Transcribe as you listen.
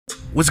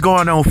What's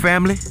going on,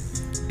 family?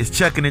 It's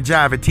Chucking and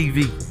Jiving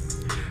TV.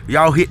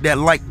 Y'all hit that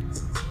like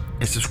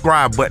and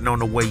subscribe button on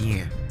the way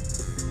in.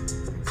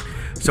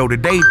 So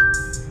today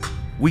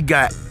we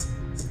got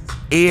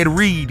Ed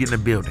Reed in the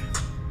building.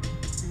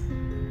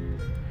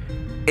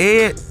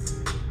 Ed,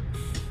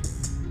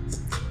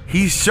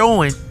 he's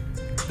showing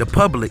the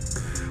public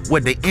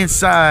what the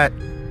inside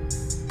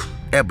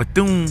at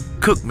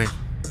Bethune-Cookman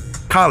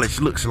College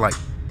looks like.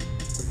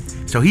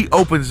 So he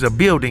opens a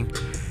building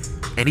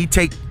and he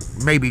take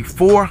maybe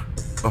 4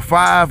 or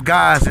 5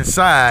 guys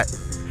inside,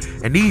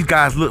 and these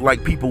guys look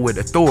like people with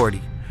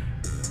authority.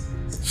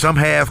 Some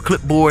have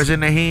clipboards in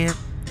their hand,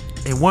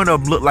 and one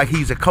of them look like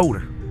he's a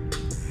coder.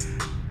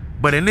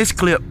 But in this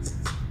clip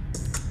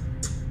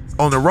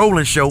on the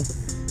Rolling Show,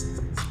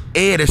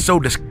 Ed is so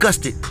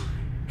disgusted,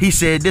 he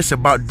said this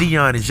about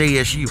Deion and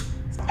JSU.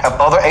 Have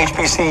other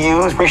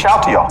HBCUs reached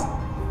out to y'all?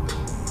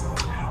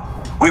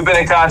 We've been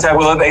in contact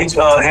with other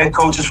head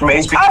coaches from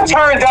HBCU. I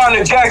turned down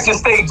the Jackson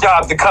State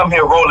job to come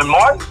here, Roland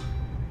Martin.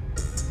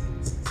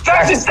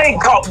 Jackson State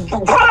called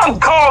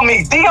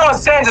me. Deion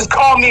Sanders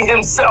called me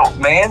himself,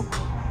 man.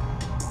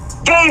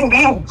 Gave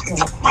me.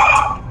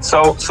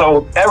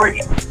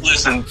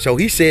 Listen. So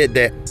he said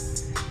that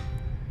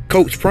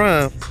Coach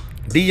Prime,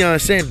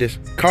 Deion Sanders,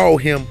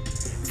 called him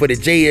for the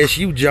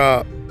JSU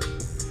job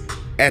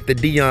after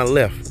Deion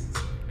left.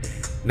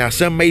 Now,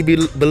 some may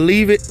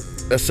believe it,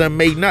 or some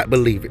may not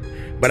believe it.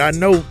 But I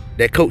know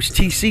that Coach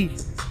TC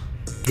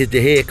is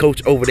the head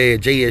coach over there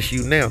at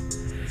JSU now.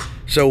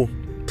 So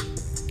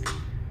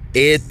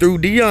Ed threw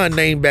Deion's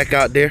name back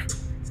out there.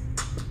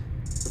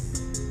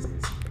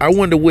 I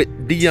wonder what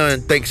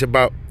Deion thinks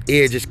about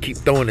Ed just keep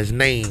throwing his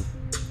name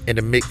in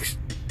the mix.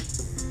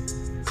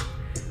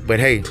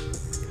 But hey,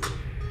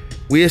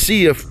 we'll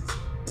see if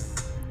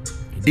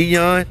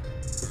Deion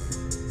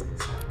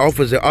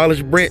offers the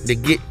Olive Brent to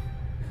get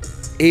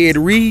Ed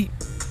Reed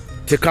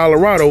to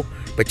Colorado.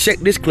 But check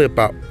this clip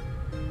out.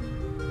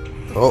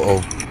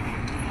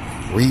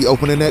 Reed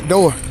opening that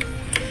door.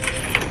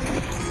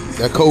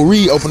 That Cole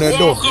Reed opened that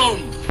door.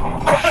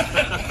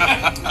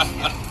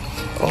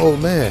 Oh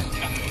man.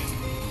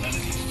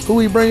 Who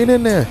he bringing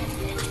in there?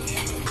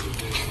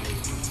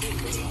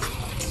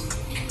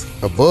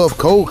 Above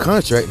Cole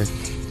contracting.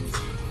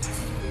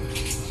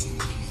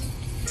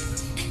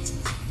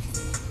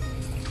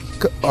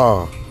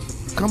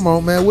 Come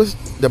on, man. What's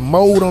the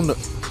mold on the...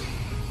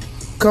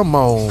 Come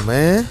on,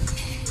 man.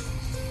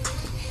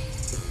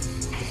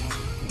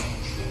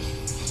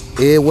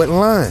 Ed wasn't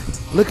lying.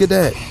 Look at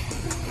that.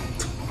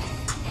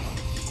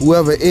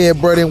 Whoever Ed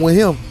brought in with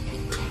him,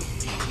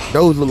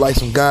 those look like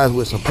some guys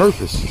with some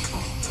purpose.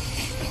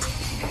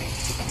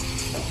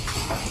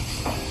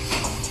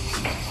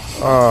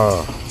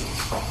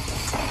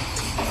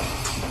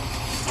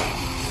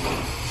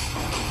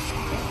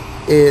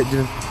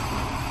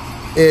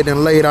 Ed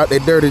done laid out their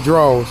dirty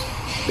drawers,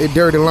 their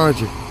dirty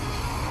laundry.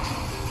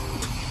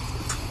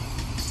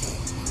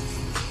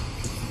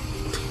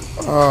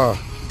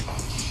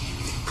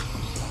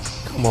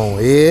 Come on,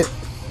 Ed.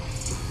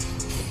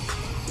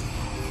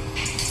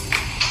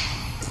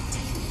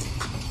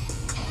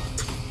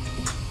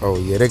 Oh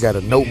yeah, they got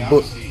a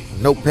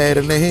notepad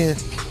in their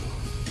hand.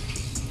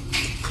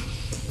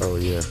 Oh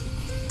yeah.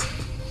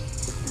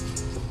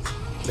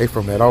 They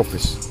from that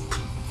office.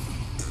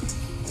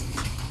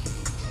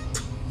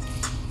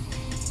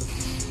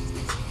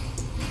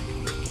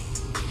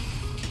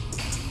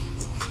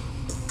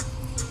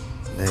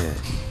 Man.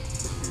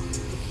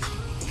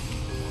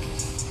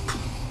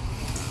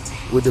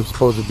 What they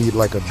supposed to be,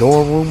 like a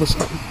dorm room or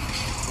something?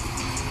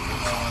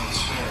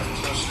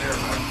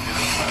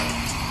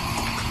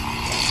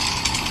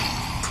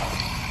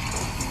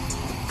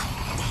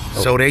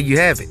 So there you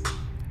have it.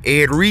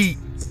 Ed Reed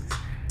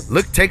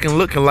looking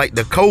like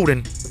the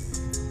coding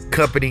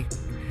company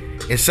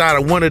inside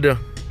of one of the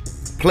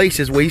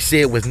places where he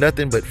said was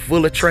nothing but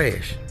full of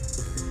trash.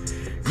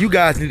 You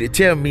guys need to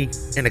tell me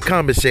in the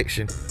comment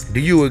section, do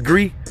you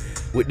agree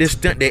with this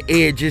stunt that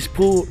Ed just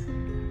pulled?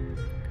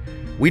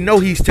 We know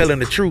he's telling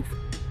the truth,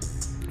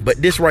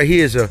 but this right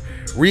here is a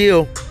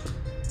real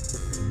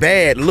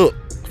bad look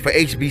for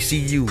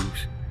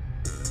HBCUs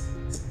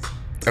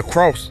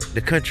across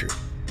the country.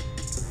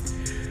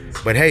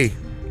 But hey,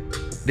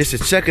 this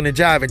is Chucking and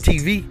Jiving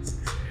TV,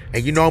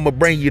 and you know I'm gonna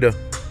bring you the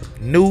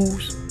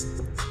news,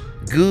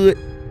 good,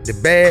 the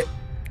bad,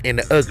 and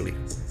the ugly.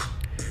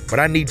 But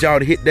I need y'all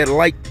to hit that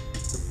like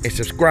and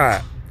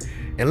subscribe,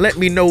 and let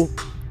me know,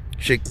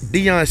 should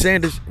Deion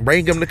Sanders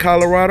bring him to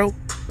Colorado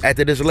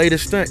after this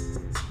latest stunt,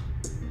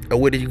 or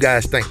what do you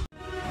guys think?